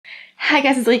Hi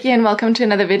guys, it's Riki and welcome to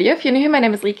another video. If you're new here, my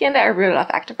name is Riki and I really love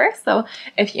activewear, so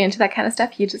if you're into that kind of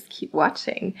stuff, you just keep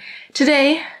watching.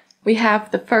 Today, we have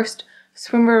the first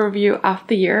swimwear review of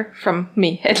the year from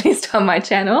me, at least on my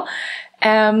channel.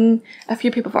 A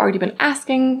few people have already been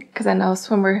asking, because I know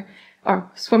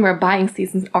swimwear buying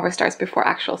season always starts before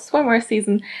actual swimwear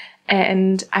season,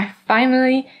 and I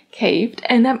finally caved,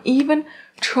 and I'm even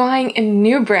trying a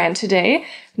new brand today.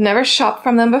 Never shopped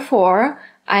from them before.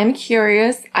 I'm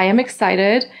curious, I am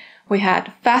excited. We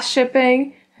had fast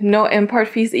shipping, no import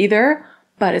fees either,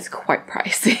 but it's quite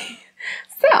pricey.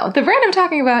 So, the brand I'm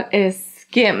talking about is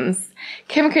Skims.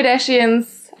 Kim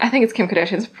Kardashian's, I think it's Kim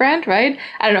Kardashian's brand, right?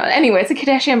 I don't know. Anyway, it's a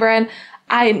Kardashian brand.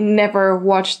 I never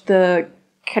watched the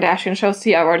Kardashian show,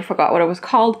 so I already forgot what it was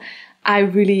called. I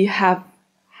really have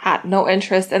had no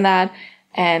interest in that.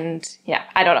 And yeah,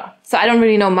 I don't know. So I don't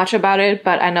really know much about it,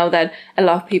 but I know that a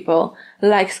lot of people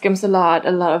like Skims a lot.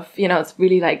 A lot of, it's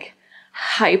really like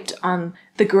hyped on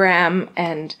the gram,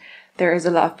 and there is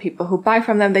a lot of people who buy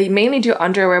from them. They mainly do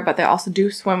underwear, but they also do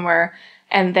swimwear,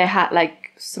 and they had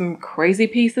like some crazy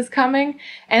pieces coming.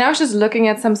 And I was just looking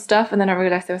at some stuff, and then I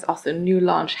realized there was also a new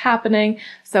launch happening.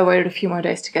 So I waited a few more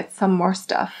days to get some more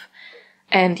stuff.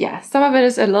 And yeah, some of it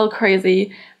is a little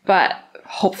crazy, but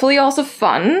hopefully also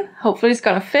fun. Hopefully it's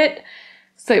gonna fit.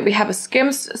 So we have a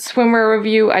Skims swimwear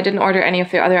review. I didn't order any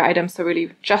of the other items, so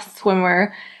really just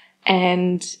swimwear.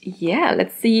 And yeah,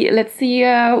 let's see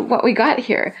what we got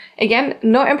here. Again,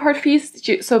 no import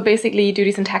fees. So basically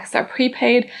duties and taxes are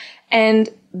prepaid, and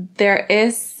there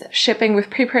is shipping with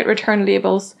prepaid return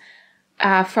labels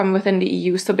from within the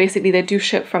EU. So basically they do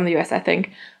ship from the US, I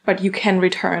think, but you can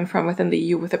return from within the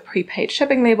EU with a prepaid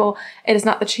shipping label. It is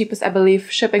not the cheapest, I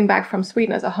believe. Shipping back from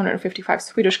Sweden is 155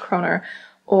 Swedish kroner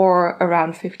or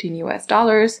around $15 US,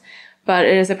 but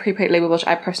it is a prepaid label, which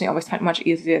I personally always find much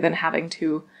easier than having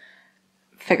to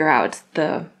figure out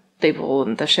the label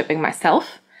and the shipping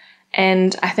myself.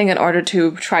 And I think in order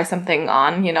to try something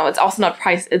on, it's also not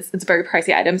priced, it's very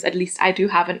pricey items. At least I do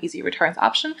have an easy returns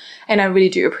option. And I really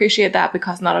do appreciate that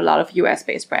because not a lot of US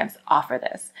based brands offer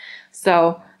this.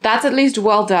 So that's at least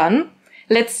well done.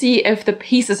 Let's see if the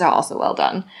pieces are also well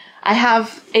done. I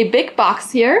have a big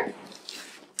box here.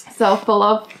 So full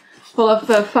of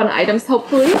fun items,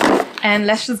 hopefully. And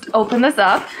let's just open this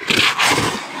up.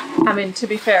 I mean, to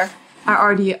be fair, I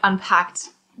already unpacked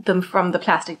them from the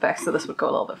plastic bag, so this would go a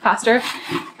little bit faster.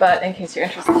 But in case you're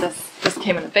interested, this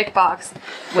came in a big box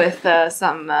with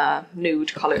some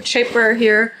nude colored shapewear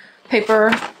here,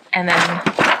 paper, and then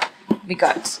we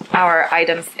got our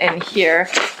items in here,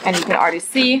 and you can already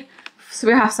see. So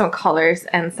we have some colors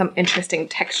and some interesting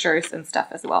textures and stuff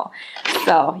as well.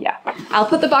 So yeah, I'll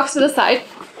put the box to the side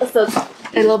so it's a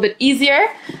little bit easier,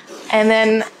 and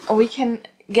then we can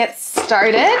get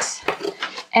started.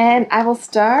 And I will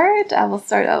start.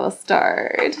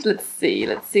 Let's see.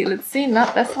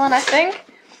 Not this one, I think.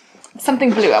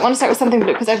 Something blue. I want to start with something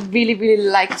blue because I really, really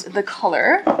liked the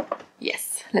color.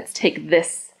 Yes, let's take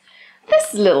this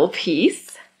little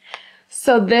piece.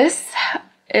 So this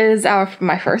is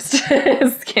my first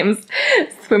Skims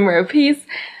swimwear piece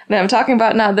that I'm talking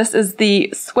about now. This is the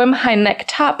swim high neck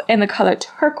top in the color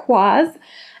turquoise.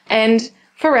 And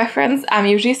for reference, I'm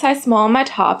usually size small on my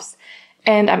tops,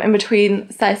 and I'm in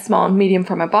between size small and medium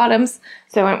for my bottoms.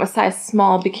 So I went with size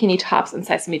small bikini tops and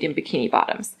size medium bikini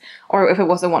bottoms. Or if it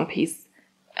was a one piece,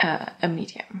 a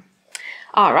medium.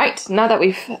 All right, now that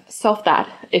we've solved that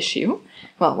issue,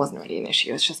 well, it wasn't really an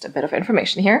issue, it's just a bit of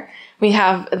information here. We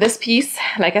have this piece,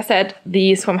 like I said,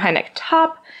 the swim high neck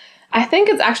top. I think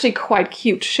it's actually quite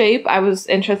cute shape. I was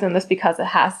interested in this because it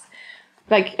has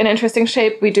like an interesting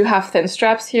shape. We do have thin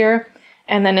straps here,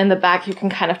 and then in the back you can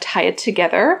kind of tie it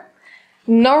together.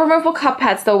 No removable cup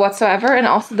pads though whatsoever, and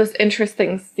also this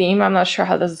interesting seam. I'm not sure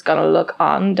how this is gonna look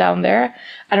on down there.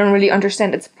 I don't really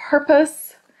understand its purpose.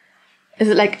 Is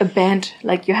it like a band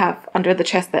like you have under the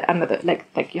chest, but under the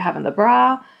like you have in the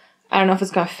bra? I don't know if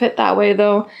it's gonna fit that way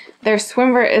though. Their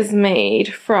swimwear is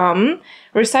made from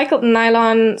recycled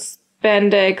nylon,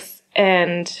 spandex,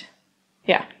 and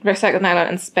yeah, recycled nylon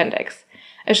and spandex.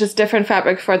 It's just different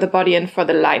fabric for the body and for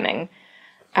the lining.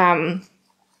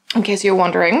 In case you're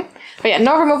wondering. But yeah,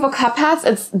 no removable cup pads.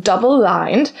 It's double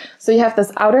lined. So you have this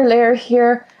outer layer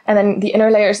here, and then the inner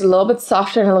layer is a little bit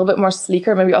softer and a little bit more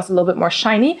sleeker, maybe also a little bit more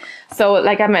shiny. So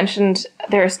like I mentioned,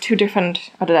 there's two different,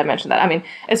 or did I mention that? I mean,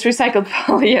 it's recycled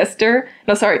polyester,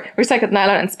 recycled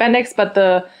nylon and spandex, but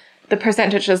the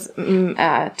percentages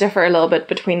differ a little bit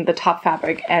between the top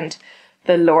fabric and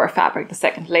the lower fabric, the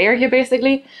second layer here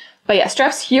basically. But yeah,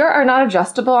 straps here are not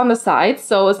adjustable on the sides,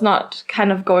 so it's not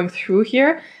kind of going through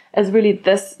here. is really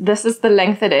this is the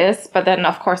length it is, but then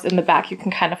of course in the back you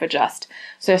can kind of adjust.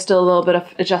 So there's still a little bit of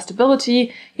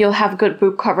adjustability. You'll have good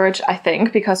boob coverage, I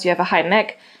think, because you have a high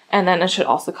neck, and then it should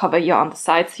also cover you on the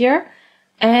sides here.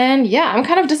 And yeah, I'm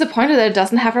kind of disappointed that it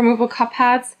doesn't have removable cup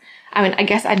pads. I mean, I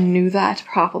guess I knew that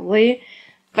probably,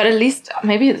 but at least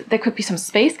maybe there could be some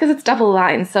space because it's double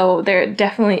lined. So there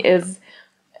definitely is,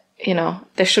 you know,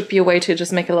 there should be a way to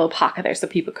just make a little pocket there so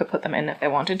people could put them in if they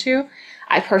wanted to.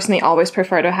 I personally always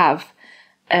prefer to have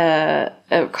a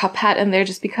cup pad in there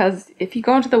just because if you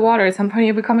go into the water at some point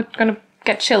you're going to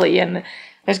get chilly and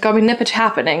there's going to be nippage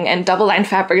happening, and double lined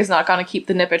fabric is not going to keep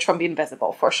the nippage from being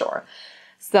visible for sure.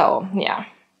 So yeah,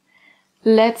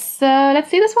 let's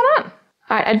see this one on.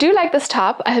 All right, I do like this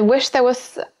top. I wish there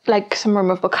was like some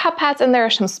removable cup pads in there, or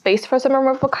some space for some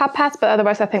removable cup pads, but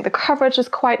otherwise I think the coverage is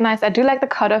quite nice. I do like the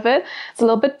cut of it. It's a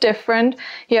little bit different.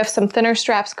 You have some thinner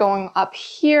straps going up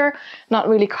here, not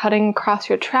really cutting across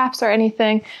your traps or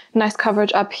anything. Nice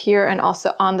coverage up here and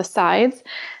also on the sides.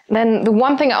 Then the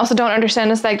one thing I also don't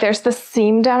understand is like there's this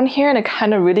seam down here and it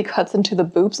kind of really cuts into the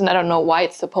boobs, and I don't know why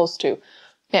it's supposed to.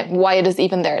 Yeah, why it is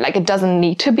even there. Like it doesn't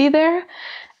need to be there.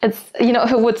 It's, you know,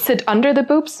 if it would sit under the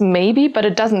boobs, maybe, but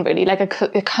it doesn't really. Like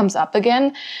it comes up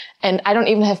again, and I don't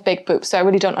even have big boobs, so I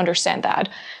really don't understand that.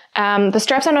 The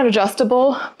straps are not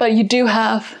adjustable, but you do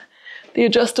have the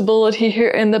adjustability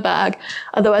here in the bag.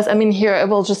 Otherwise, I mean, here it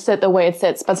will just sit the way it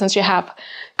sits, but since you have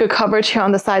good coverage here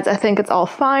on the sides, I think it's all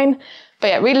fine. But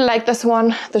yeah, really like this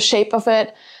one, the shape of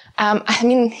it. I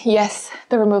mean, yes,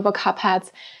 the removable cup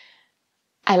pads,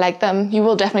 I like them. You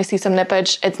will definitely see some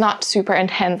nippage. It's not super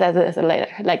intense as it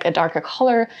is like a darker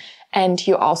color. And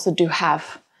you also do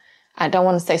have, I don't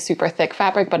want to say super thick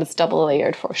fabric, but it's double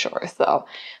layered for sure. So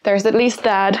there's at least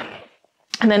that.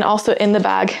 And then also in the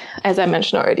bag, as I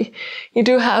mentioned already, you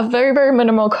do have very, very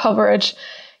minimal coverage.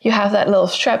 You have that little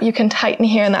strap you can tighten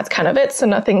here, and that's kind of it. So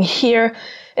nothing here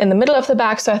in the middle of the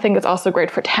bag. So I think it's also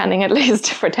great for tanning, at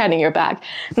least for tanning your bag.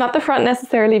 Not the front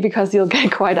necessarily, because you'll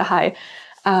get quite a high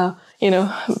you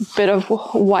know, bit of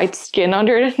white skin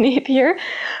underneath here.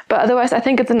 But otherwise, I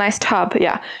think it's a nice top.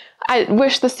 Yeah, I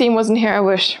wish the seam wasn't here. I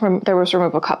wish there was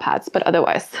removable cup pads, but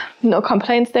otherwise, no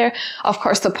complaints there. Of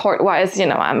course, support-wise, you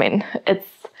know, I mean, it's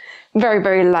very,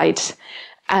 very light.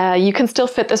 You can still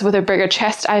fit this with a bigger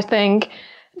chest, I think.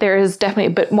 There is definitely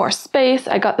a bit more space.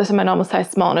 I got this in my normal size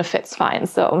small and it fits fine,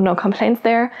 so no complaints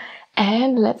there.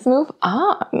 And let's move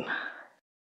on.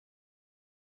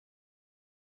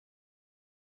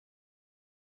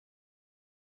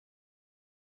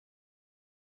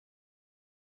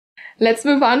 Let's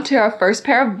move on to our first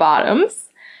pair of bottoms.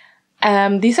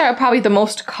 These are probably the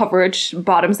most coverage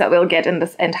bottoms that we'll get in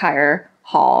this entire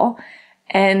haul.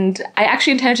 And I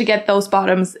actually intended to get those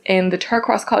bottoms in the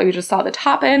turquoise color you just saw the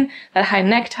top in, that high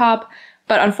neck top.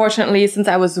 But unfortunately, since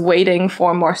I was waiting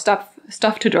for more stuff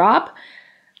to drop,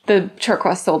 the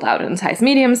turquoise sold out in size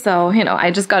medium. So, you know, I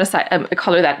just got a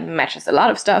color that matches a lot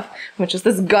of stuff, which is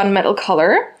this gunmetal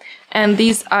color. And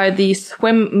these are the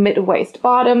swim mid-waist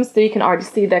bottoms. So you can already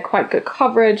see they're quite good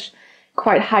coverage,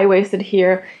 quite high-waisted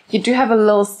here. You do have a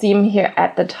little seam here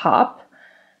at the top,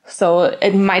 so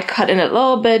it might cut in a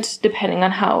little bit depending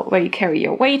on where you carry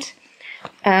your weight.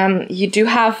 You do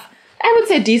have, I would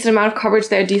say, a decent amount of coverage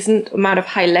there, a decent amount of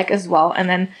high leg as well. And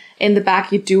then in the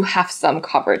back, you do have some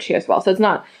coverage here as well. So it's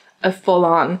not a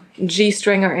full-on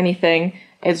G-string or anything.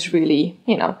 It's really,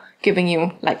 you know, giving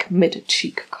you like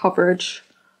mid-cheek coverage.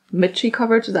 Mid-cheek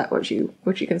coverage, is that what you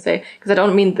can say? Because I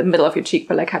don't mean the middle of your cheek,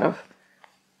 but like kind of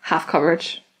half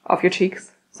coverage of your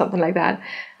cheeks, something like that.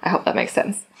 I hope that makes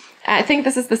sense. I think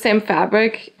this is the same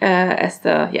fabric as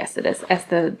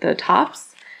the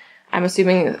tops. I'm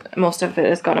assuming most of it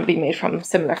is going to be made from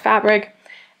similar fabric.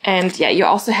 And yeah, you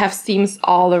also have seams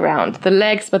all around the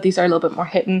legs, but these are a little bit more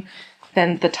hidden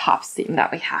than the top seam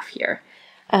that we have here.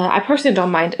 I personally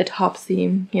don't mind a top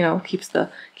seam, you know, keeps the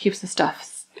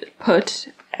stuff put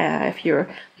if you're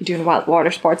doing a wild water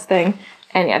sports thing.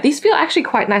 And yeah, these feel actually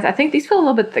quite nice. I think these feel a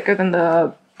little bit thicker than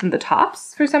the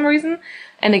tops for some reason.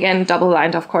 And again, double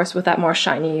lined, of course, with that more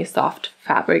shiny, soft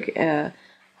fabric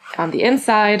on the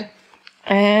inside.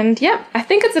 And yeah, I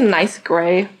think it's a nice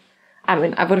gray. I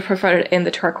mean, I would have preferred it in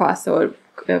the turquoise, so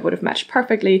it would have matched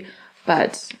perfectly.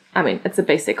 But I mean, it's a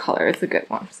basic color. It's a good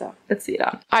one. So let's see it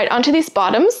on. All right, onto these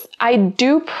bottoms. I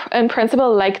do, in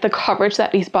principle, like the coverage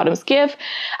that these bottoms give.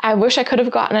 I wish I could have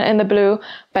gotten it in the blue,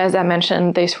 but as I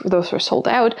mentioned, those were sold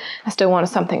out. I still wanted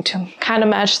something to kind of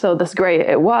match, so this gray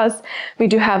it was. We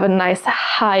do have a nice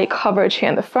high coverage here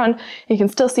in the front. You can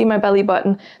still see my belly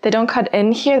button. They don't cut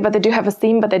in here, but they do have a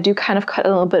seam, but they do kind of cut a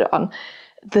little bit on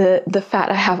the fat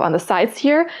I have on the sides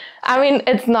here. I mean,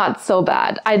 it's not so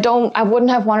bad. I wouldn't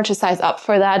have wanted to size up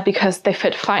for that because they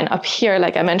fit fine up here.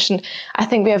 Like I mentioned, I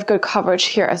think we have good coverage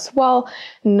here as well.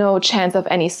 No chance of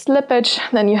any slippage.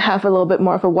 Then you have a little bit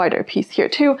more of a wider piece here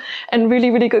too. And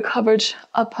really, really good coverage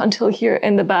up until here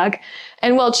in the back.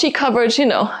 And well, cheek coverage, you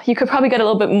know, you could probably get a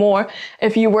little bit more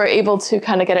if you were able to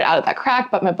kind of get it out of that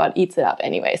crack, but my butt eats it up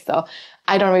anyway. So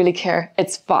I don't really care.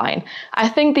 It's fine. I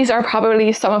think these are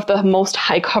probably some of the most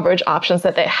high coverage options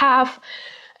that they have.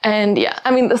 And yeah,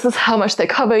 I mean, this is how much they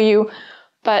cover you.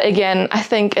 But again, I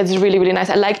think it's really, really nice.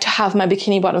 I like to have my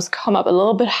bikini bottoms come up a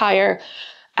little bit higher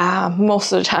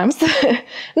most of the times.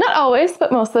 Not always,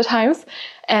 but most of the times.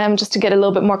 Just to get a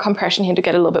little bit more compression here, to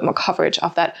get a little bit more coverage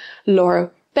of that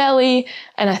lower belly.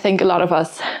 And I think a lot of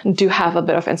us do have a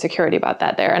bit of insecurity about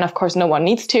that there. And of course, no one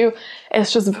needs to.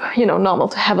 It's just, you know, normal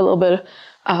to have a little bit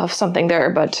of something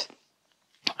there. But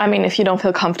I mean, if you don't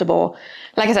feel comfortable,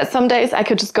 like I said, some days I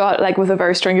could just go out like with a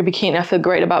very stringy bikini. I feel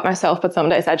great about myself, but some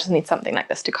days I just need something like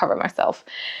this to cover myself.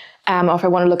 Or if I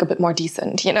want to look a bit more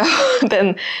decent, you know,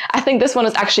 then I think this one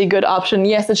is actually a good option.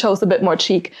 Yes, it shows a bit more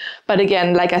cheek. But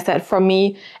again, like I said, for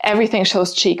me, everything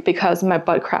shows cheek because my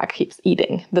butt crack keeps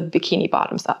eating the bikini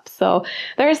bottoms up. So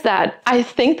there's that. I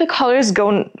think the colors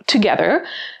go together.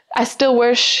 I still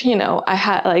wish, you know, I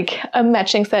had like a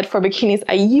matching set for bikinis.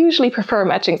 I usually prefer a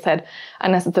matching set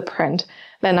unless it's a print.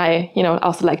 Then I, you know,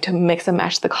 also like to mix and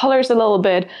match the colors a little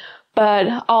bit.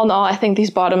 But all in all, I think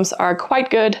these bottoms are quite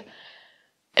good.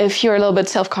 If you're a little bit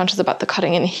self-conscious about the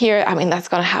cutting in here, I mean, that's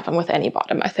going to happen with any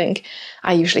bottom. I think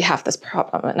I usually have this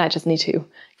problem and I just need to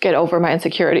get over my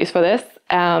insecurities for this.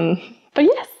 But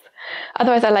yes,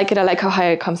 otherwise I like it. I like how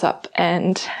high it comes up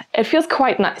and it feels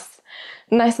quite nice.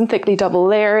 Nice and thickly double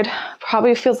layered.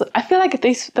 Probably feels, I feel like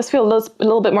this feels a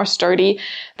little bit more sturdy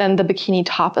than the bikini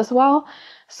top as well.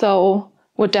 So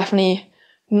would definitely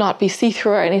not be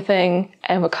see-through or anything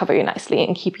and would cover you nicely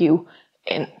and keep you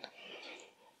in.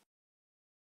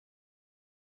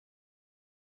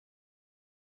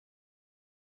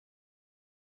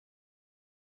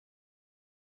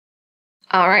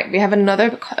 All right, we have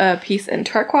another piece in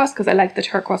turquoise because I like the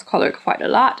turquoise color quite a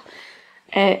lot.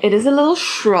 It is a little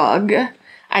shrug.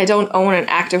 I don't own an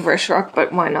activewear shrug,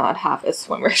 but why not have a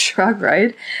swimwear shrug,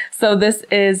 right? So this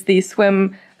is the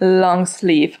Swim long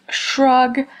sleeve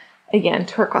shrug. Again,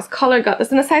 turquoise color. Got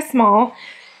this in a size small.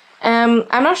 I'm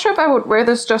not sure if I would wear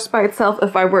this just by itself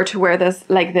if I were to wear this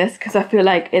like this because I feel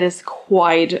like it is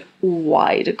quite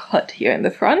wide cut here in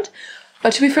the front.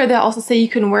 But to be fair, they also say you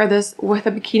can wear this with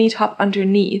a bikini top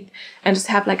underneath and just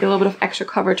have like a little bit of extra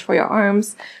coverage for your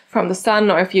arms from the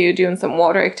sun, or if you're doing some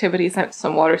water activities,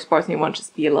 some water sports and you want to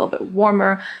just be a little bit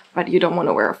warmer, but you don't want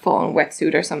to wear a full-on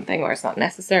wetsuit or something, or it's not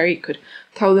necessary, you could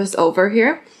throw this over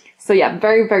here. So yeah,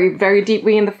 very, very, very deep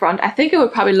V in the front. I think it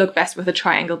would probably look best with a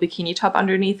triangle bikini top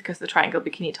underneath because the triangle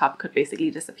bikini top could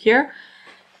basically disappear.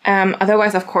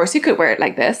 Otherwise, of course, you could wear it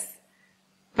like this.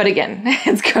 But again,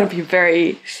 it's going to be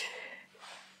very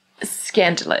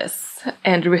scandalous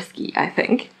and risky, I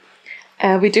think.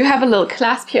 We do have a little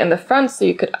clasp here in the front, so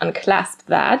you could unclasp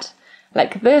that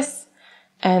like this,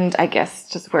 and I guess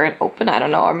just wear it open. I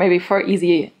don't know, or maybe for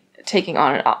easy taking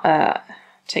on,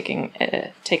 taking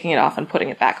it off and putting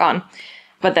it back on.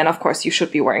 But then, of course, you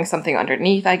should be wearing something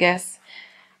underneath, I guess.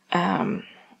 This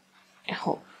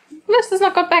does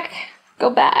not go back. Go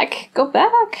back. Go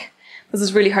back. This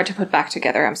is really hard to put back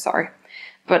together. I'm sorry.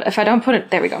 But if I don't put it,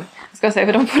 there we go. I was gonna say, if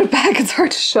I don't put it back, it's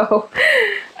hard to show.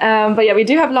 But yeah, we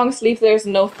do have long sleeves. There's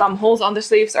no thumb holes on the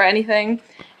sleeves or anything.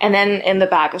 And then in the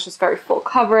back, it's just very full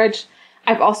coverage.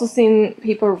 I've also seen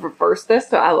people reverse this,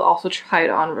 so I'll also try it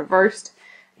on reversed,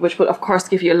 which will of course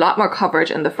give you a lot more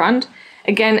coverage in the front.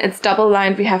 Again, it's double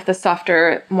lined. We have the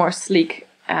softer, more sleek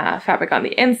fabric on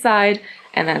the inside,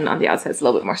 and then on the outside it's a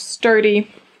little bit more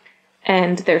sturdy.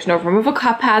 And there's no removable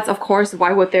cup pads, of course.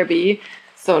 Why would there be?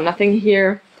 So nothing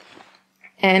here.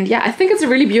 And yeah, I think it's a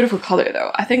really beautiful color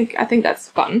though. I think that's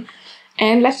fun.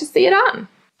 And let's just see it on.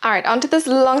 All right, onto this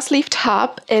long sleeve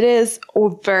top. It is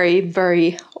very,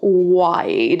 very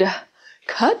wide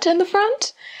cut in the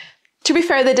front. To be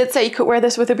fair, they did say you could wear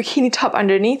this with a bikini top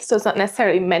underneath, so it's not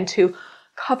necessarily meant to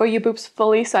cover your boobs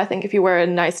fully. So I think if you wear a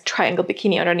nice triangle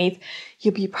bikini underneath,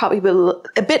 you'll be probably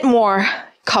a bit more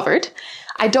covered.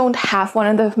 I don't have one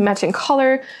in the matching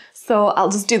color, so I'll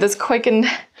just do this quick and,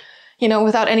 you know,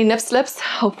 without any nip slips,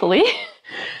 hopefully.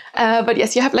 But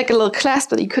yes, you have like a little clasp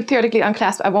that you could theoretically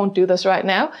unclasp. I won't do this right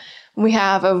now. We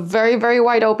have a very, very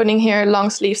wide opening here, long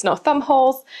sleeves, no thumb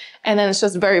holes. And then it's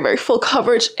just very, very full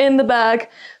coverage in the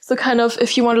back. So kind of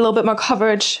if you want a little bit more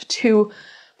coverage to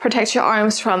protect your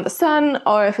arms from the sun,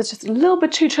 or if it's just a little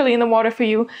bit too chilly in the water for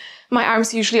you, My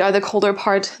arms usually are the colder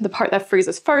part, the part that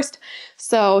freezes first.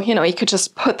 So, you know, you could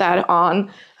just put that on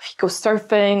if you go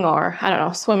surfing or, I don't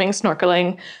know, swimming,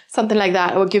 snorkeling, something like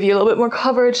that. It will give you a little bit more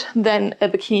coverage than a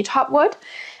bikini top would.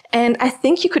 And I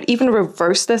think you could even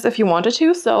reverse this if you wanted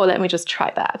to. So let me just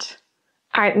try that.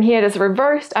 All right, and here it is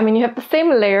reversed. I mean, you have the same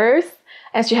layers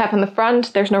as you have in the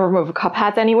front. There's no removable cup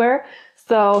pads anywhere.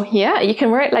 So yeah, you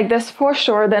can wear it like this for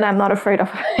sure. Then I'm not afraid of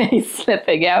any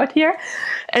slipping out here.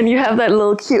 And you have that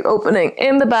little cute opening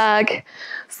in the back.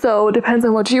 So it depends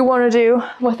on what you want to do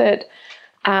with it.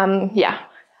 Yeah,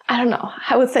 I don't know.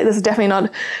 I would say this is definitely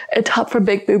not a top for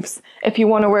big boobs if you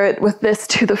want to wear it with this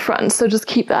to the front. So just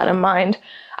keep that in mind.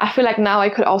 I feel like now I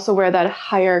could also wear that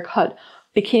higher cut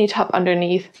bikini top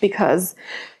underneath because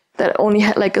that only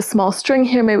had like a small string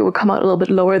here. Maybe it would come out a little bit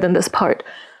lower than this part.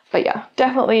 But yeah,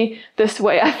 definitely this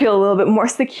way I feel a little bit more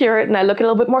secure and I look a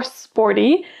little bit more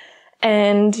sporty.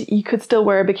 And you could still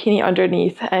wear a bikini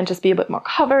underneath and just be a bit more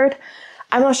covered.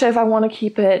 I'm not sure if I want to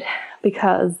keep it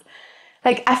because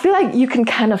like I feel like you can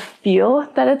kind of feel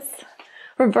that it's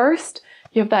reversed.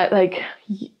 You have that like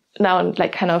now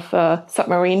like kind of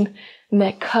submarine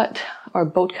neck cut or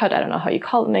boat cut. I don't know how you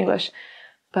call it in English.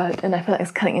 And I feel like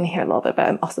it's cutting in here a little bit, but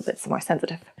I'm also a bit more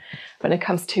sensitive when it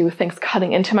comes to things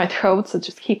cutting into my throat. So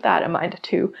just keep that in mind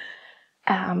too.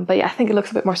 But yeah, I think it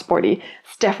looks a bit more sporty.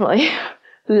 It's definitely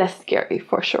less scary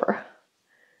for sure.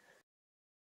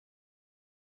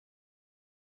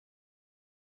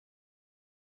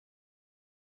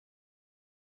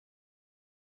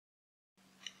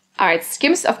 All right,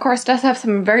 Skims, of course, does have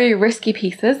some very risky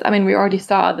pieces. I mean, we already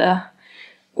saw the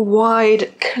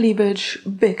wide cleavage,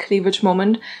 big cleavage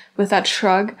moment with that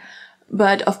shrug.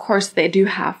 But of course, they do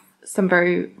have some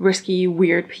very risky,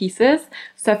 weird pieces.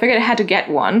 So I figured I had to get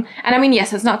one. And I mean,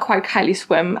 yes, it's not quite Kylie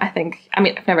Swim. I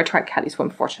mean, I've never tried Kylie Swim,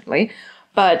 fortunately.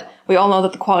 But we all know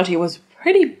that the quality was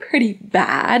pretty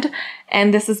bad.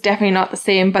 And this is definitely not the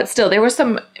same. But still, there were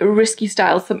some risky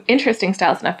styles, some interesting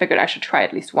styles. And I figured I should try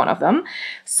at least one of them.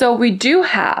 So we do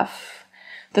have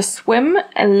the Swim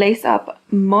Lace Up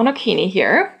Monokini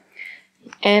here.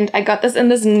 And I got this in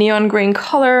this neon green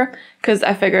color because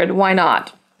I figured why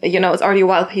not? You know, it's already a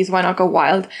wild piece, why not go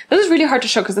wild? This is really hard to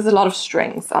show because there's a lot of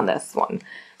strings on this one.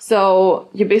 So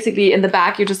you basically, in the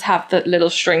back, you just have the little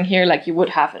string here like you would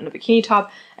have in a bikini top,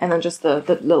 and then just the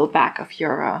little back of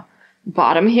your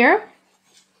bottom here.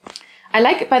 I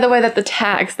like, by the way, that the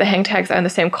tags, the hang tags, are in the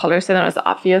same color, so they're not as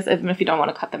obvious. Even if you don't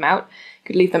want to cut them out, you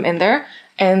could leave them in there.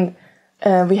 And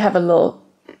we have a little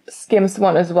Skims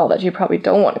one as well that you probably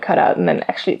don't want to cut out, and then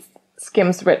actually it's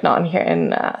Skims written on here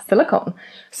in silicone.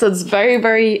 So it's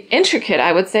very intricate,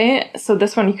 I would say. So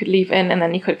this one you could leave in, and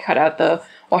then you could cut out the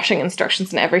washing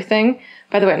instructions and everything.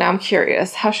 By the way, now I'm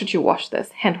curious, how should you wash this?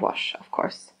 Hand wash, of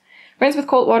course. Rinse with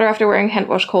cold water after wearing, hand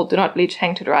wash cold, do not bleach,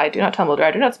 hang to dry, do not tumble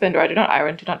dry, do not spin dry, do not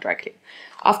iron, do not dry clean.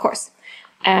 Of course.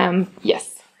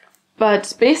 Yes.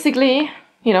 But basically,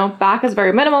 you know, back is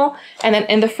very minimal, and then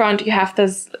in the front you have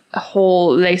this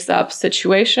whole lace-up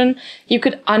situation. You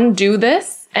could undo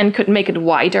this and could make it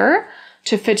wider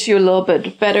to fit you a little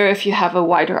bit better if you have a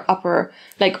wider upper,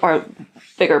 like, or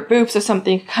bigger boobs or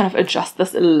something. You can kind of adjust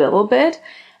this a little bit.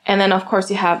 And then, of course,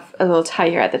 you have a little tie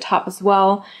here at the top as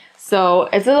well. So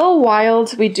it's a little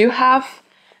wild. We do have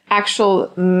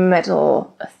actual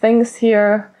metal things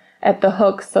here at the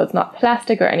hook, so it's not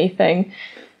plastic or anything.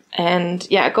 And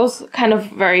yeah, it goes kind of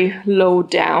very low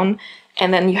down.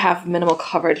 And then you have minimal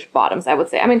coverage bottoms, I would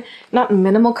say. I mean, not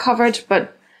minimal coverage,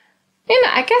 but, you know,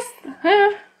 I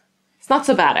guess it's not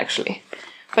so bad, actually.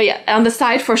 But yeah, on the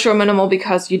side, for sure, minimal,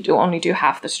 because you only do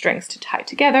have the strings to tie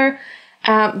together.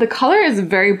 The color is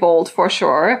very bold, for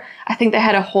sure. I think they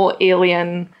had a whole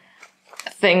alien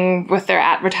thing with their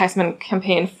advertisement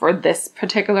campaign for this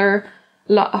particular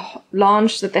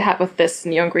launch that they had with this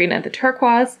neon green and the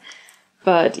turquoise.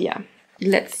 But yeah,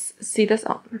 let's see this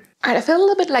on. All right, I feel a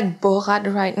little bit like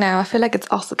Borat right now. I feel like it's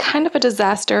also kind of a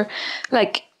disaster.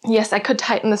 Like, yes, I could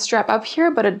tighten the strap up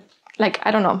here, but it, like, I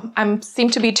don't know. I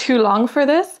seem to be too long for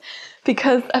this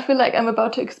because I feel like I'm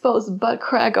about to expose butt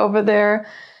crack over there.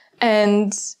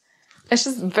 And it's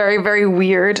just very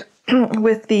weird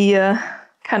with the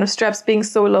kind of straps being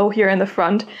so low here in the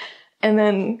front and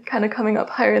then kind of coming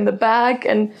up higher in the back.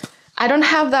 And I don't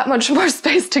have that much more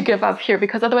space to give up here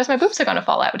because otherwise my boobs are going to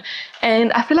fall out.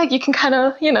 And I feel like you can kind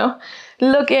of, you know,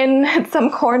 look in at some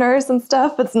corners and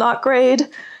stuff. It's not great.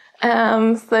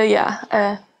 So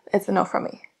yeah, it's a no from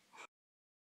me.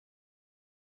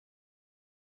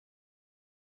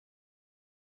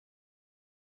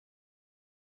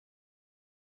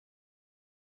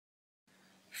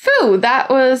 Phew, that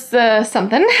was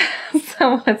something.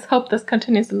 So let's hope this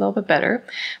continues a little bit better.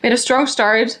 We had a strong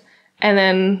start And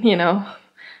then, you know,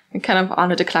 we're kind of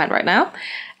on a decline right now.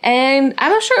 And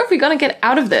I'm not sure if we're gonna get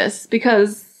out of this,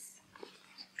 because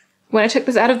when I took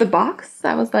this out of the box,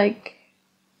 I was like,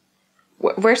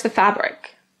 where's the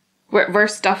fabric?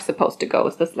 Where's stuff supposed to go?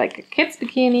 Is this like a kid's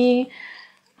bikini?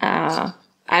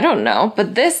 I don't know.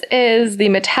 But this is the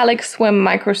Metallic Swim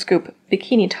Micro Scoop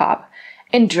Bikini Top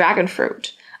in Dragon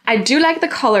Fruit. I do like the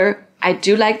color. I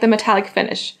do like the metallic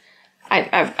finish.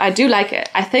 I do like it.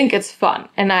 I think it's fun.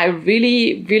 And I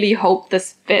really, really hope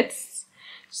this fits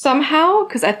somehow,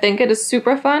 because I think it is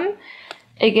super fun.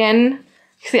 Again,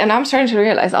 see, and now I'm starting to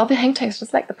realize all the hang tags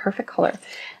just like the perfect color.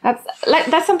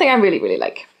 That's something I really, really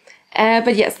like.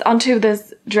 But yes, onto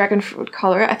this dragon fruit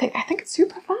color. I think it's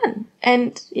super fun.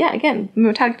 And yeah, again,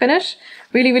 metallic finish,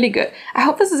 really, really good. I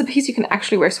hope this is a piece you can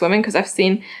actually wear swimming, because I've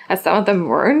seen that some of them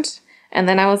weren't. And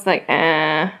then I was like,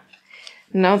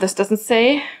 no, this doesn't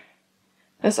say.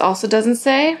 This also doesn't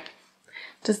say.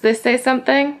 Does this say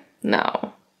something?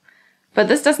 No. But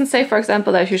this doesn't say, for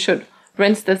example, that you should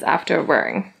rinse this after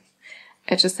wearing.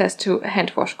 It just says to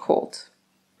hand wash cold.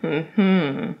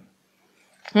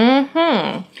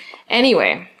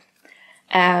 Anyway,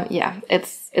 yeah,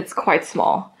 it's quite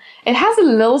small. It has a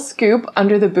little scoop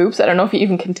under the boobs. I don't know if you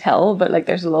even can tell, but like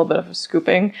there's a little bit of a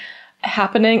scooping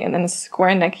happening, and then a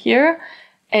square neck here.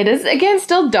 It is, again,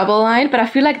 still double-lined, but I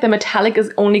feel like the metallic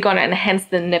is only going to enhance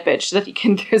the nippage so that you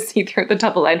can see through the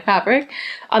double-lined fabric.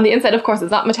 On the inside, of course,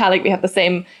 it's not metallic. We have the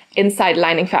same inside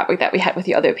lining fabric that we had with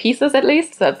the other pieces, at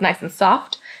least, so it's nice and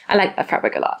soft. I like that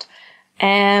fabric a lot.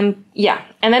 Yeah,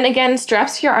 and then again,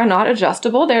 straps here are not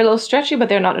adjustable. They're a little stretchy, but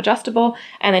they're not adjustable.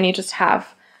 And then you just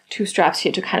have two straps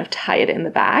here to kind of tie it in the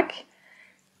back.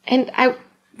 And I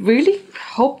really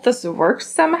hope this works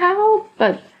somehow,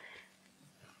 but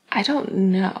I don't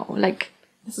know. Like,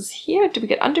 this is here. Do we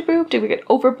get under boob? Do we get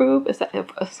over boob? Is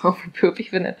over boob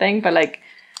even a thing? But like,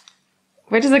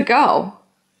 where does it go?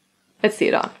 Let's see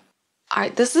it on. All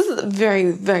right, this is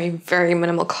very, very, very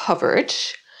minimal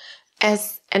coverage,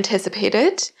 as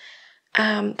anticipated.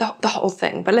 The whole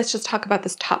thing. But let's just talk about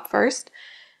this top first.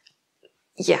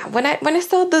 Yeah, when I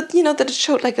saw that, you know, that it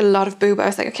showed like a lot of boob, I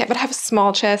was like, okay, but I have a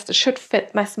small chest. It should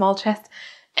fit my small chest,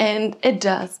 and it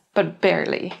does, but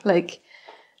barely. Like,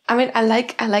 I mean, I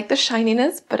like the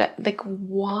shininess, but like,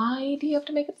 why do you have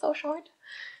to make it so short?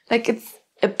 Like,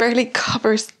 it barely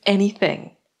covers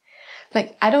anything.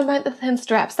 Like, I don't mind the thin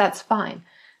straps, that's fine.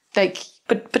 Like,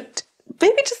 but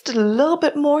maybe just a little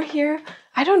bit more here.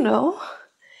 I don't know.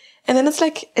 And then it's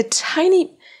like a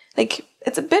tiny, like,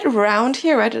 it's a bit round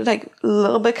here, right? Like a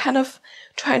little bit kind of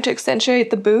trying to accentuate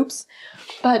the boobs,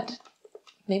 but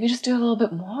maybe just do a little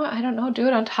bit more. I don't know, do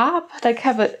it on top. Like,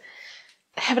 have it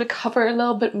cover a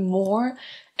little bit more.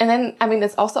 And then, I mean,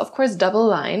 it's also, of course, double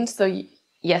lined. So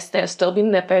yes, there'll still be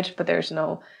nippage, but there's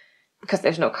no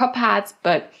cup pads,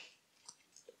 but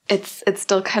it's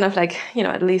still kind of like, you know,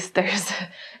 at least there's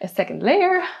a second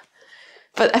layer.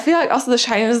 But I feel like also the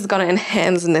shininess is going to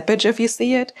enhance nippage if you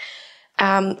see it.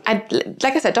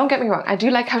 Like I said, don't get me wrong. I do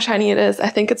like how shiny it is. I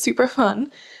think it's super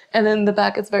fun. And then the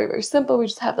back is very, very simple. We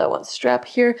just have that one strap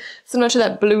here, similar to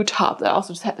that blue top that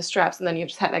also just had the straps, and then you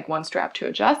just had like one strap to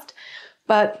adjust.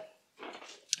 But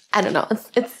I don't know.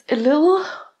 It's a little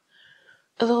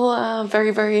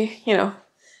very, very, you know,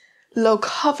 low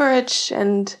coverage,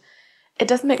 and it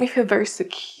doesn't make me feel very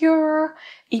secure.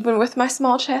 Even with my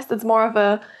small chest, it's more of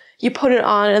a, you put it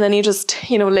on and then you just,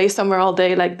 you know, lay somewhere all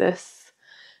day like this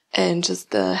and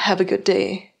just have a good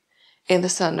day in the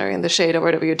sun or in the shade or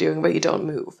whatever you're doing, but you don't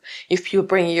move. If you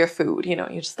bring your food, you know,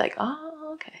 you're just like,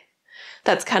 oh, okay.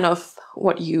 That's kind of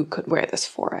what you could wear this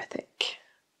for, I think.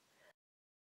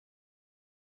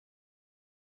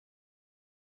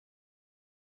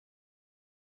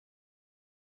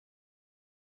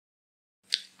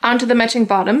 Onto the matching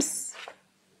bottoms.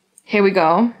 Here we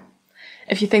go.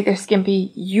 If you think they're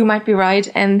skimpy, you might be right.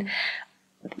 And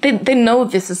they know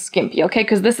this is skimpy, okay?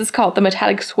 Because this is called the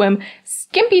Metallic Swim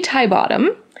Skimpy Tie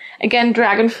Bottom. Again,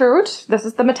 dragon fruit. This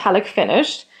is the metallic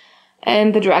finish.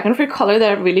 And the dragon fruit color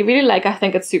that I really, really like. I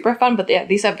think it's super fun. But yeah,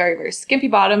 these are very, very skimpy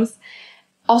bottoms.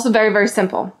 Also very, very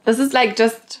simple. This is like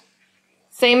just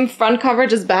same front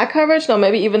coverage as back coverage. No,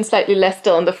 maybe even slightly less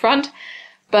still in the front.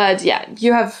 But yeah,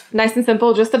 you have nice and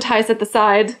simple, just the ties at the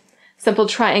side. Simple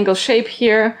triangle shape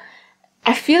here.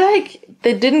 I feel like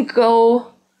they didn't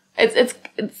go,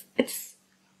 it's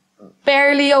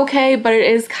barely okay, but it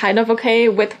is kind of okay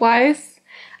width-wise.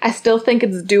 I still think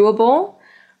it's doable.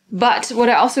 But what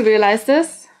I also realized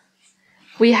is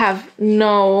we have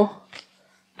no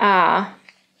hygiene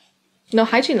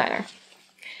liner.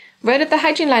 Where did the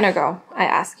hygiene liner go, I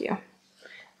ask you?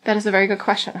 That is a very good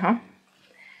question, huh?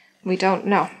 We don't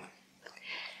know.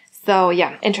 So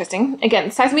yeah, interesting.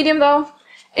 Again, size medium though.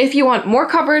 If you want more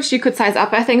coverage, you could size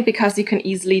up, I think, because you can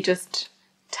easily just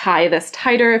tie this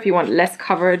tighter. If you want less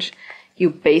coverage, you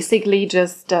basically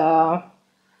just,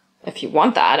 if you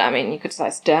want that, I mean, you could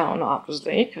size down,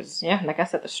 obviously, because, yeah, like I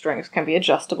said, the strings can be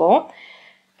adjustable.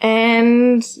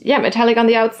 And, yeah, metallic on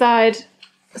the outside,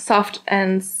 soft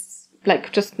and,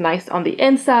 like, just nice on the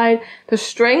inside. The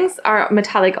strings are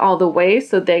metallic all the way,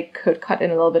 so they could cut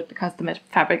in a little bit because the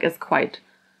fabric is quite,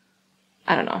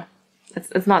 I don't know,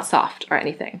 it's not soft or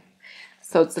anything.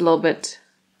 So it's a little bit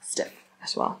stiff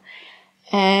as well.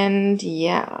 And,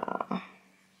 yeah,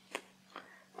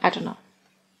 I don't know.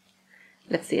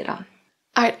 Let's see it on.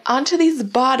 All right, onto these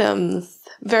bottoms.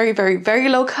 Very, very, very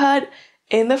low cut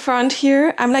in the front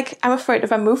here. I'm afraid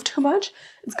if I move too much,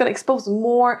 it's gonna expose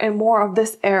more and more of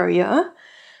this area.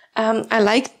 I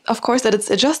like, of course, that it's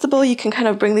adjustable. You can kind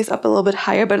of bring these up a little bit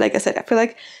higher, but like I said, I feel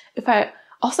like if I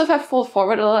fold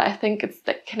forward a little, I think it's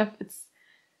like kind of,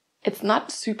 it's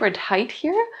not super tight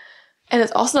here. And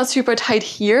it's also not super tight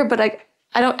here, but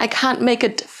I can't make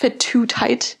it fit too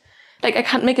tight. Like, I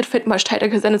can't make it fit much tighter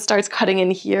because then it starts cutting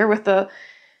in here with the,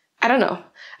 I don't know.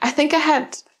 I think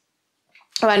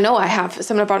I know I have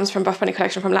similar bottoms from Buff Bunny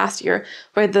collection from last year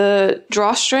where the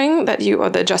drawstring or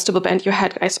the adjustable band you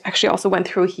had actually also went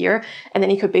through here. And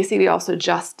then you could basically also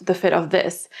adjust the fit of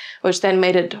this, which then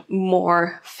made it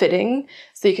more fitting.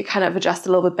 So you could kind of adjust a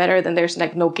little bit better. Then there's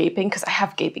like no gaping because I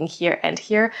have gaping here. And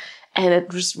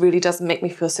it just really doesn't make me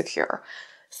feel secure.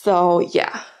 So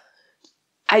yeah.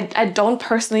 I don't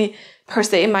personally, per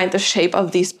se, mind the shape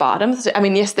of these bottoms. I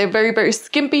mean, yes, they're very, very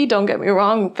skimpy. Don't get me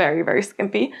wrong. Very, very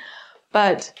skimpy.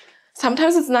 But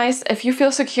sometimes it's nice if you feel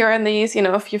secure in these, you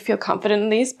know, if you feel confident in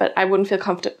these. But I wouldn't feel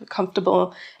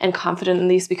comfortable and confident in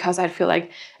these because I feel like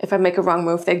if I make a wrong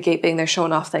move, they're gaping, they're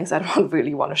showing off things I don't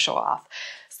really want to show off.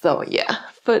 So yeah,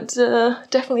 but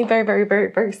definitely very, very,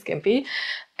 very, very skimpy.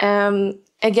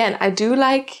 Again, I do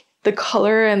like the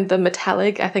color and the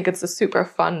metallic. I think it's a super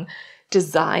fun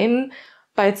design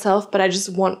by itself, but I just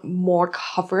want more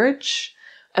coverage,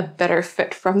 a better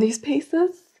fit from these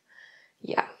pieces.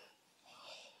 Yeah.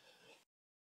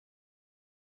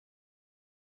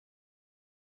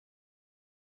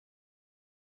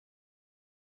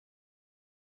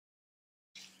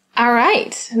 All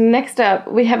right, next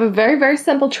up, we have a very, very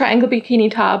simple triangle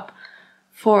bikini top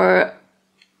for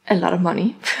a lot of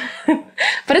money,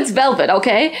 but it's velvet,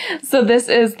 okay? So this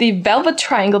is the velvet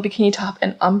triangle bikini top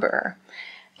in umber.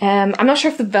 I'm not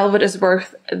sure if the velvet is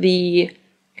worth the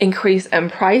increase in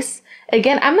price.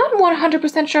 Again, I'm not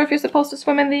 100% sure if you're supposed to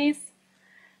swim in these.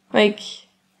 Like,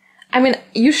 I mean,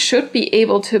 you should be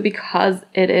able to because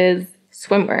it is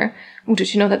swimwear. Ooh,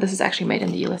 did you know that this is actually made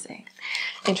in the USA?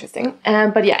 Interesting.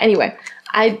 But yeah, anyway,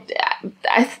 I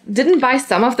didn't buy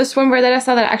some of the swimwear that I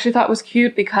saw that I actually thought was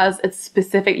cute because it's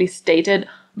specifically stated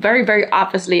very, very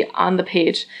obviously on the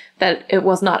page that it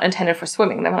was not intended for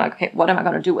swimming. Then I'm like, okay, what am I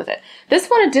going to do with it? This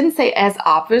one, it didn't say as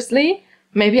obviously.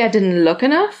 Maybe I didn't look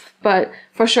enough, but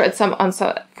for sure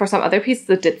for some other pieces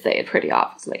it did say it pretty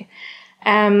obviously.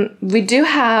 We do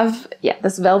have, yeah,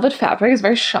 this velvet fabric is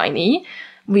very shiny.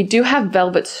 We do have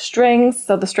velvet strings,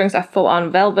 so the strings are full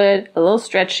on velvet, a little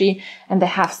stretchy, and they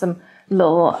have some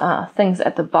little things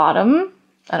at the bottom.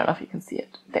 I don't know if you can see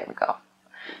it. There we go.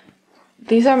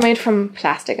 These are made from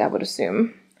plastic, I would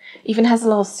assume. Even has a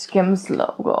little Skims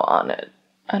logo on it.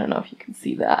 I don't know if you can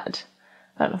see that.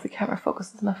 I don't know if the camera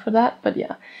focuses enough for that, but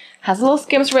yeah. Has a little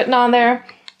Skims written on there.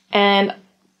 And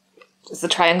it's a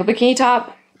triangle bikini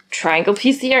top. Triangle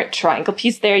piece here, triangle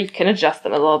piece there. You can adjust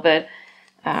them a little bit.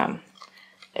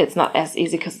 It's not as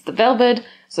easy because it's the velvet,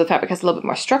 so the fabric has a little bit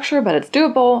more structure, but it's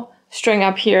doable. String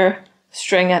up here,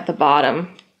 string at the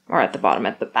bottom, or at the bottom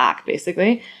at the back,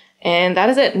 basically. And that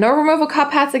is it. No removable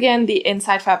cup pads again. The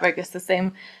inside fabric is the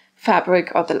same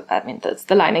fabric, or that's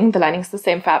the lining. The lining is the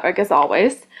same fabric as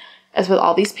always, as with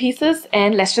all these pieces.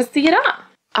 And let's just see it on.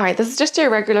 All right, this is just your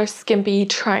regular skimpy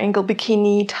triangle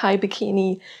bikini, tie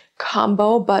bikini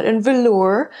combo, but in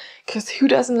velour, because who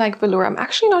doesn't like velour? I'm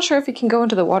actually not sure if you can go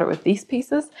into the water with these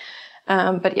pieces,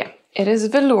 but yeah, it is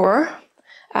velour.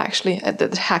 Actually, the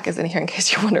tag is in here in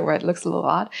case you wonder why it looks a little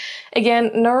odd. Again,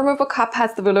 no removable cup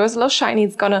pads. The velour is a little shiny.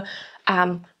 It's gonna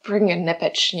bring your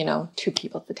nippage, you know, to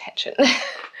people's attention.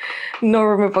 No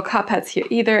removable cup pads here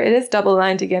either. It is double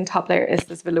lined again. Top layer is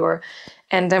this velour.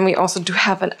 And then we also do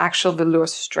have an actual velour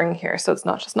string here. So it's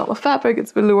not just normal fabric,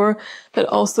 it's velour, but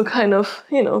also kind of,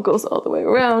 you know, goes all the way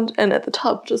around. And at the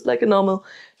top, just like a normal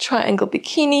triangle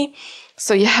bikini.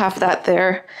 So you have that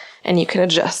there and you can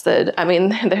adjust it. I mean,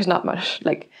 there's not much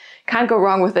like Can't go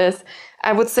wrong with this.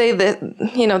 I would say that,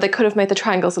 you know, they could have made the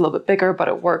triangles a little bit bigger, but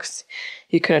it works.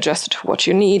 You can adjust it to what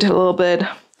you need a little bit,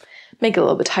 make it a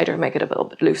little bit tighter, make it a little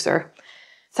bit looser.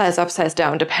 Size up, size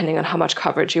down, depending on how much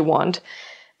coverage you want.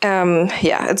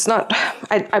 Yeah, it's not,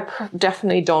 I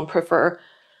definitely don't prefer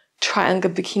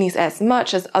triangle bikinis as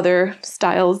much as other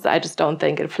styles. I just don't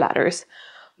think it flatters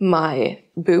my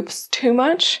boobs too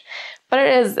much, but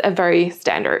it is a very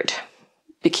standard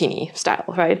bikini style,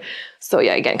 right? So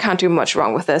yeah, again, can't do much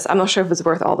wrong with this. I'm not sure if it's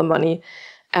worth all the money.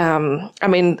 I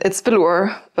mean, it's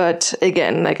velour, but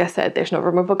again, like I said, there's no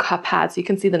removable cup pads. You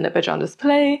can see the nippage on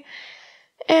display.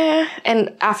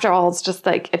 And after all, it's just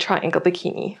like a triangle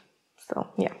bikini. So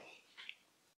yeah.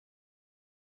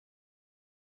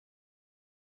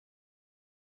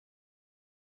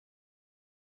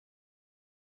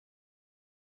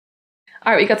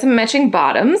 All right, we got some matching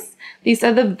bottoms. These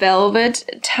are the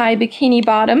velvet tie bikini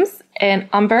bottoms in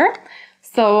umber.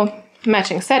 So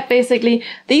matching set basically.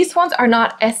 These ones are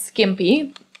not as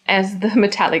skimpy as the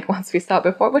metallic ones we saw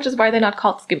before, which is why they're not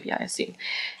called skimpy, I assume.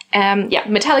 Yeah,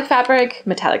 metallic fabric,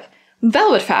 metallic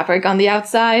velvet fabric on the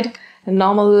outside, a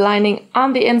normal lining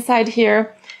on the inside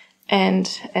here. And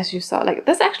as you saw, like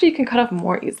this actually you can cut off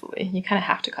more easily. You kind of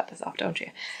have to cut this off, don't you?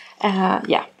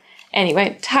 Yeah.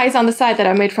 Anyway, ties on the side that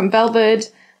are made from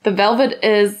velvet. The velvet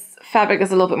fabric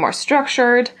is a little bit more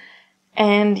structured.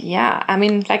 And yeah, I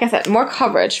mean, like I said, more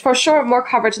coverage. For sure, more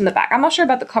coverage in the back. I'm not sure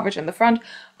about the coverage in the front,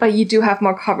 but you do have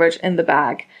more coverage in the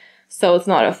back. So it's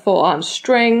not a full-on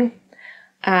string.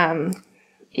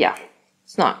 Yeah,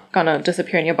 it's not gonna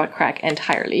disappear in your butt crack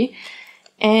entirely.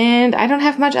 And I don't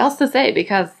have much else to say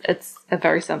because it's a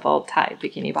very simple tie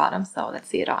bikini bottom. So let's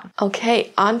see it on.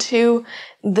 Okay, onto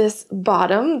this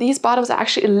bottom. These bottoms are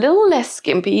actually a little less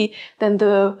skimpy than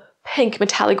the pink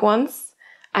metallic ones.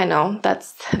 I know,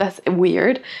 that's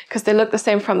weird because they look the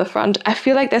same from the front. I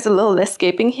feel like there's a little less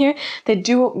scaping here. They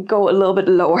do go a little bit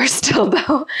lower still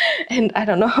though. And I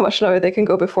don't know how much lower they can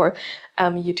go before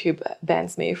YouTube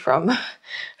bans me from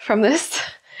this.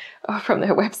 Or from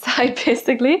their website,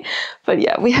 basically. But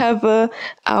yeah, we have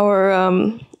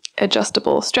our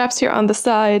adjustable straps here on the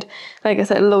side. Like I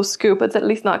said, low scoop, it's at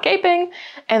least not gaping.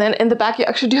 And then in the back, you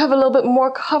actually do have a little bit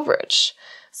more coverage.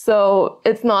 So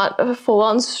it's not a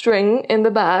full-on string in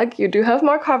the back. You do have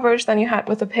more coverage than you had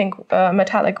with the pink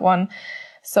metallic one.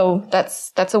 So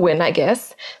that's a win, I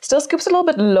guess. Still scoops a little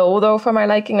bit low, though, for my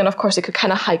liking. And of course, you could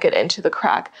kind of hike it into the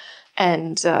crack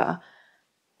and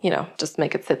you know, just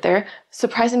make it sit there.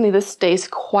 Surprisingly, this stays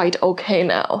quite okay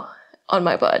now on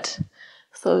my butt.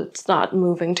 So it's not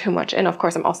moving too much. And of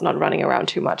course, I'm also not running around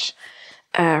too much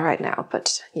right now.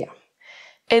 But yeah,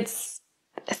 it's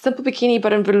a simple bikini,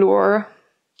 but in velour.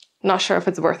 Not sure if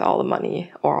it's worth all the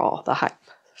money or all the hype.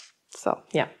 So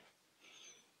yeah.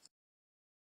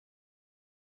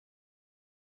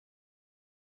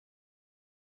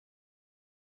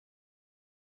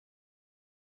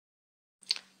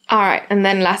 All right, and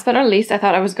then last but not least, I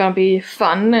thought I was going to be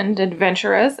fun and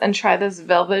adventurous and try this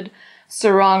velvet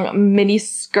sarong mini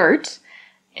skirt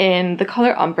in the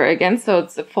color umber again. So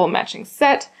it's a full matching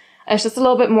set. It's just a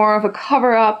little bit more of a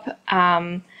cover up.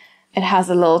 It has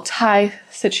a little tie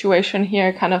situation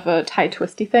here, kind of a tie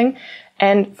twisty thing.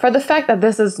 And for the fact that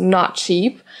this is not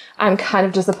cheap, I'm kind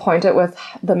of disappointed with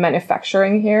the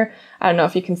manufacturing here. I don't know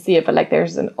if you can see it, but like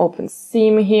there's an open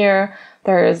seam here.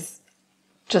 There's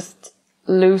just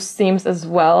loose seams as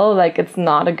well. Like it's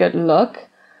not a good look.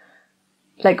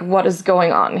 Like what is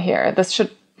going on here? This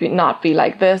should not be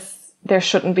like this. There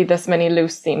shouldn't be this many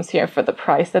loose seams here for the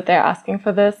price that they're asking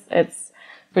for this. It's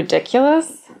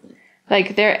ridiculous.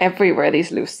 Like they're everywhere,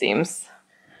 these loose seams.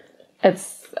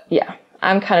 Yeah,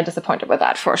 I'm kind of disappointed with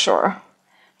that for sure.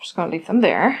 I'm just gonna leave them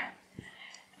there.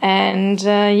 And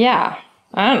yeah,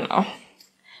 I don't know.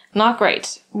 Not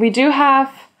great. We do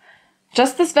have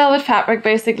just this velvet fabric,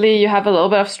 basically. You have a little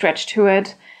bit of stretch to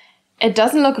it. It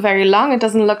doesn't look very long. It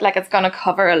doesn't look like it's gonna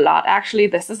cover a lot. Actually,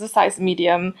 this is a size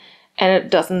medium and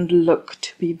it doesn't look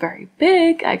to be very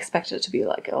big. I expect it to be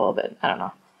like a little bit, I don't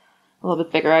know, a little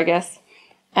bit bigger, I guess.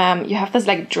 You have this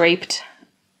like draped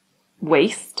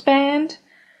waistband.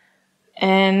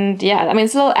 And yeah, I mean,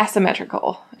 it's a little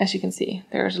asymmetrical, as you can see.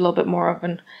 There's a little bit more of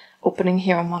an opening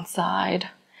here on one side.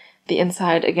 The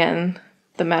inside, again,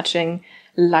 the matching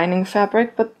lining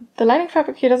fabric, but the lining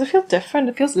fabric here doesn't feel different.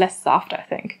 It feels less soft, I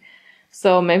think.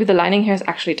 So maybe the lining here is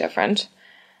actually different.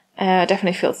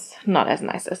 Definitely feels not as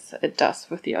nice as it does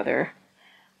with the other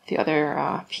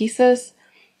pieces.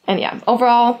 And yeah,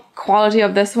 overall quality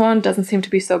of this one doesn't seem to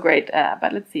be so great,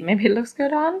 but let's see, maybe it looks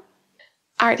good on.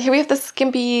 All right, here we have the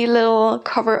skimpy little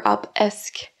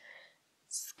cover-up-esque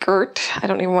skirt. I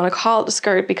don't even want to call it a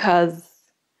skirt because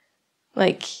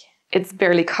Like, it's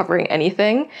barely covering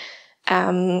anything.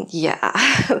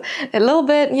 Yeah, a little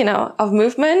bit, you know, of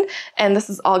movement, and this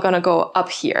is all gonna go up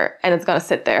here and it's gonna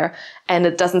sit there, and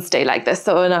it doesn't stay like this.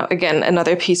 So now again,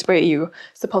 another piece where you're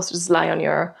supposed to just lie on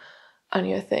your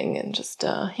thing and just,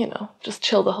 you know, just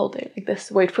chill the whole day like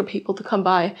this, wait for people to come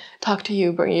by, talk to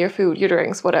you, bring you your food, your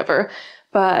drinks, whatever.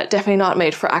 But definitely not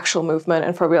made for actual movement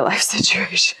and for real life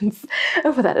situations.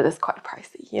 And for that, it is quite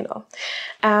pricey, you know.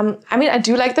 I mean, I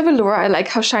do like the velour. I like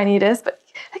how shiny it is, but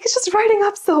like it's just riding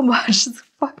up so much. It's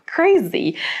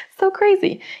crazy, so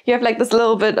crazy. You have like this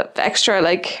little bit of extra,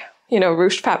 like, you know,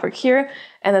 ruched fabric here,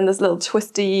 and then this little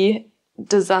twisty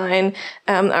design.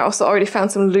 I also already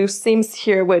found some loose seams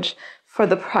here, which for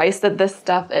the price that this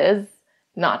stuff is,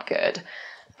 not good.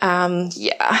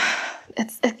 Yeah.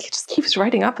 It just keeps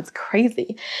riding up. It's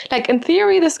crazy. Like, in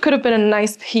theory, this could have been a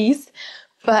nice piece,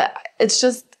 but it's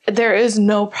just, there is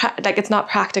no, like, it's not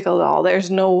practical at all.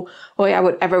 There's no way I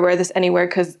would ever wear this anywhere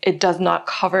because it does not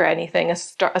cover anything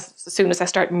as soon as I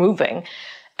start moving.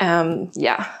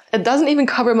 Yeah, it doesn't even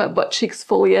cover my butt cheeks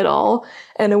fully at all,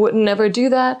 and it would never do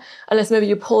that unless maybe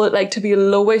you pull it like to be a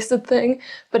low-waisted thing.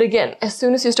 But again, as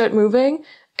soon as you start moving,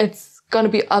 it's gonna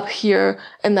be up here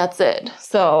and that's it.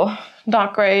 So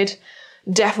not great.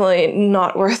 Definitely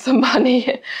not worth the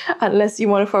money unless you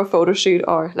want it for a photo shoot,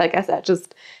 or like I said,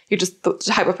 you're just the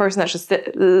type of person that just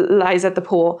lies at the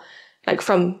pool like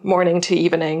from morning to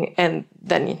evening, and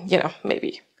then, you know,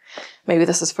 maybe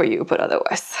this is for you, but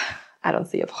otherwise I don't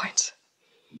see a point.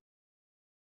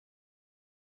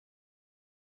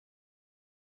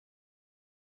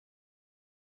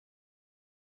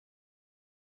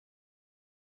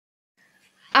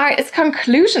 All right, it's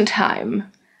conclusion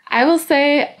time. I will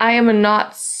say I am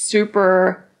not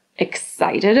super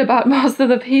excited about most of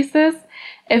the pieces.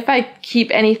 If I keep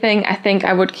anything, I think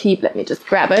I would keep, let me just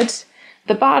grab it,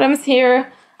 the bottoms here.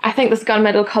 I think this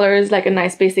gunmetal color is like a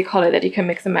nice basic color that you can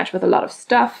mix and match with a lot of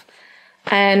stuff.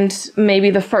 And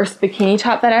maybe the first bikini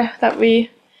top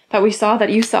that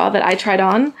you saw that I tried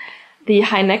on, the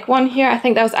high neck one here, I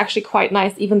think that was actually quite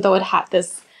nice, even though it had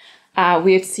this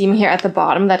weird seam here at the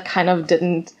bottom that kind of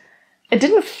didn't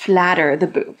flatter the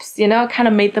boobs, you know, kind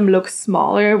of made them look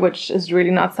smaller, which is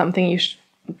really not something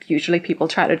usually people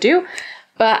try to do.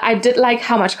 But I did like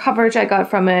how much coverage I got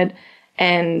from it,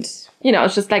 and, you know,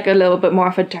 it's just like a little bit more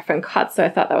of a different cut, so I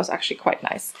thought that was actually quite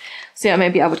nice. So yeah,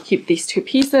 maybe I would keep these two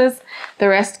pieces. The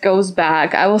rest goes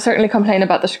back. I will certainly complain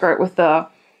about the skirt with the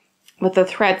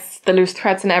threads, the loose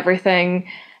threads and everything,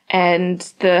 and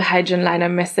the hygiene liner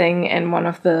missing in one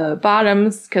of the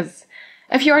bottoms, because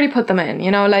if you already put them in,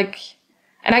 you know, like,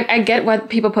 and I get why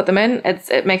people put them in,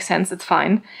 it makes sense, it's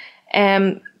fine.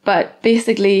 But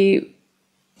basically,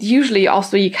 usually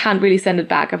also you can't really send it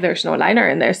back if there's no liner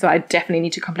in there, so I definitely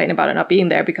need to complain about it not being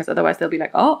there, because otherwise they'll be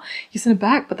like, oh, you sent it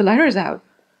back, but the liner is out.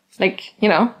 Like, you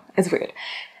know, it's weird.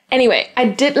 Anyway, I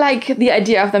did like the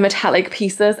idea of the metallic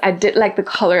pieces. I did like the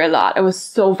color a lot. It was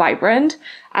so vibrant.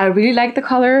 I really like the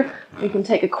color. We can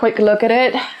take a quick look at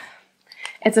it.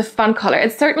 It's a fun color.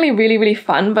 It's certainly really, really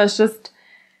fun, but it's just,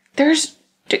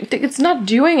 it's not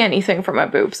doing anything for my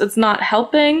boobs. It's not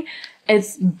helping.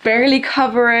 It's barely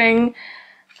covering.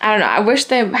 I don't know. I wish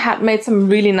they had made some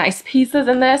really nice pieces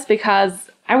in this, because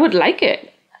I would like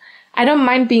it. I don't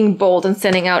mind being bold and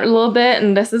standing out a little bit,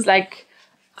 and this is like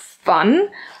fun.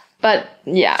 But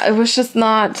yeah, it was just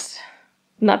not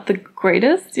the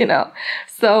greatest, you know.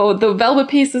 So the velvet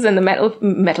pieces and the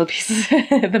metal pieces,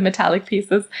 the metallic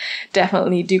pieces,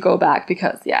 definitely do go back,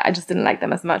 because yeah, I just didn't like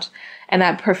them as much, and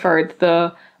I preferred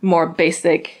the more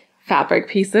basic fabric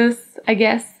pieces, I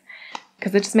guess,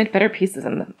 because it just made better pieces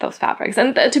in those fabrics.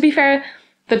 And to be fair,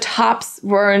 the tops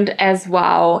weren't as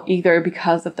wow either,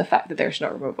 because of the fact that there's no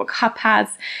removable cup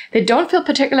pads. They don't feel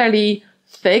particularly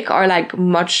thick or like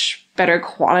much better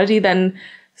quality than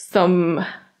some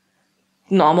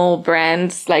normal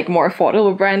brands, like more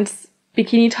affordable brands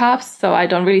bikini tops. So I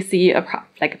don't really see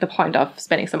like the point of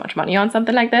spending so much money on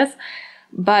something like this.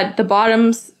 But the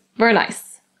bottoms were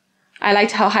nice. I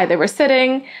liked how high they were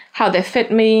sitting, how they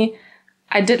fit me.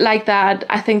 I did like that.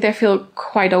 I think they feel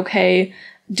quite okay.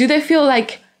 Do they feel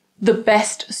like the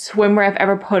best swimwear I've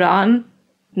ever put on?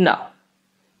 No.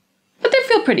 But they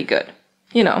feel pretty good,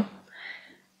 you know.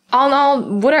 All in all,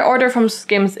 would I order from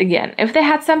Skims again? If they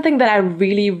had something that I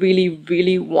really, really,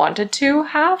 really wanted to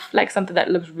have, like something that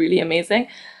looks really amazing,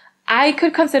 I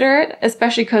could consider it,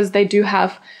 especially because they do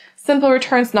have simple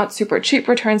returns, not super cheap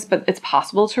returns, but it's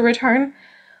possible to return.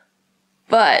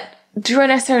 But do I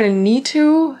necessarily need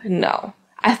to? No.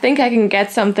 I think I can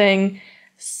get something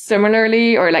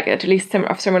similarly, or like at least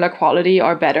of similar quality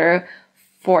or better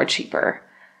for cheaper.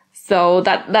 So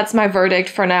that's my verdict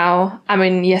for now. I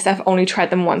mean, yes, I've only tried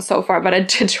them once so far, but I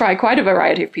did try quite a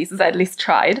variety of pieces. I at least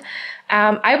tried.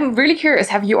 I'm really curious.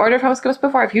 Have you ordered from Skims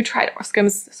before? Have you tried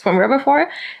Skims Swimwear before?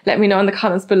 Let me know in the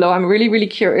comments below. I'm really, really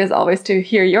curious always to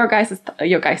hear your guys'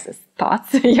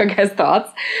 thoughts, what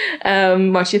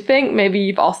you think. Maybe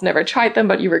you've also never tried them,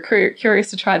 but you were curious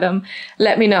to try them.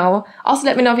 Let me know. Also,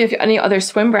 let me know if you have any other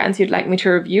swim brands you'd like me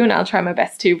to review, and I'll try my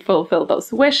best to fulfill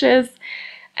those wishes.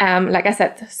 Like I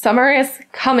said, summer is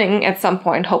coming at some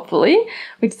point, hopefully.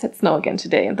 We just had snow again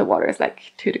today and the water is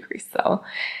like 2 degrees, so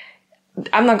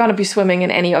I'm not going to be swimming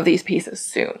in any of these pieces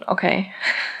soon, okay?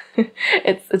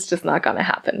 It's just not going to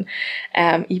happen.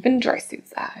 Even dry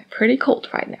suits are pretty cold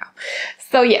right now.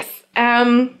 So yes,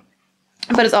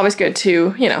 but it's always good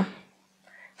to, you know,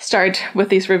 start with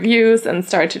these reviews and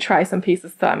start to try some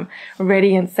pieces so I'm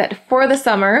ready and set for the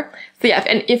summer. So yeah,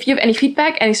 and if you have any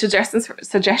feedback, any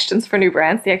suggestions for new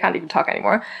brands, see, I can't even talk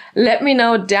anymore, let me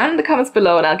know down in the comments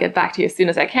below and I'll get back to you as soon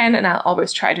as I can, and I'll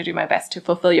always try to do my best to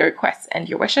fulfill your requests and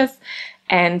your wishes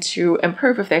and to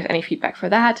improve if there's any feedback for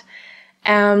that.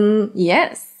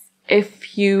 Yes,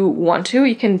 if you want to,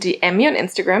 you can DM me on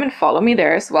Instagram and follow me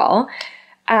there as well.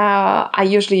 I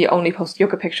usually only post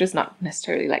yoga pictures, not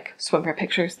necessarily like swimwear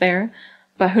pictures there,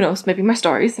 but who knows, maybe my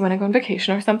stories when I go on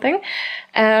vacation or something.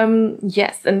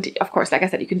 Yes, and of course, like I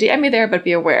said, you can DM me there, but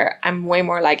be aware, I'm way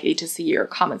more likely to see your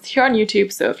comments here on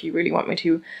YouTube. So if you really want me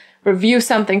to review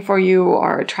something for you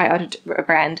or try out a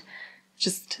brand,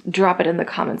 just drop it in the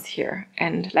comments here.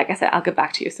 And like I said, I'll get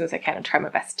back to you as soon as I can and try my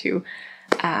best to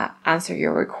answer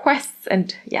your requests.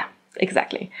 And yeah,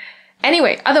 exactly.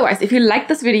 Anyway, otherwise, if you like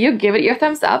this video, give it your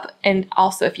thumbs up. And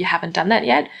also, if you haven't done that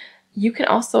yet, you can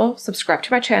also subscribe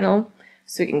to my channel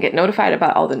so you can get notified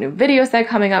about all the new videos that are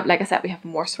coming up. Like I said, we have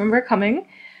more swimwear coming.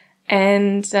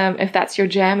 And if that's your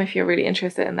jam, if you're really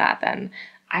interested in that, then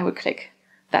I would click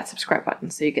that subscribe button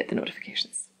so you get the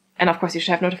notifications. And of course, you should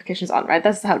have notifications on, right?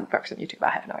 That's how it works on YouTube. I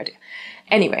have no idea.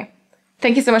 Anyway,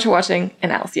 thank you so much for watching,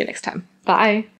 and I'll see you next time. Bye.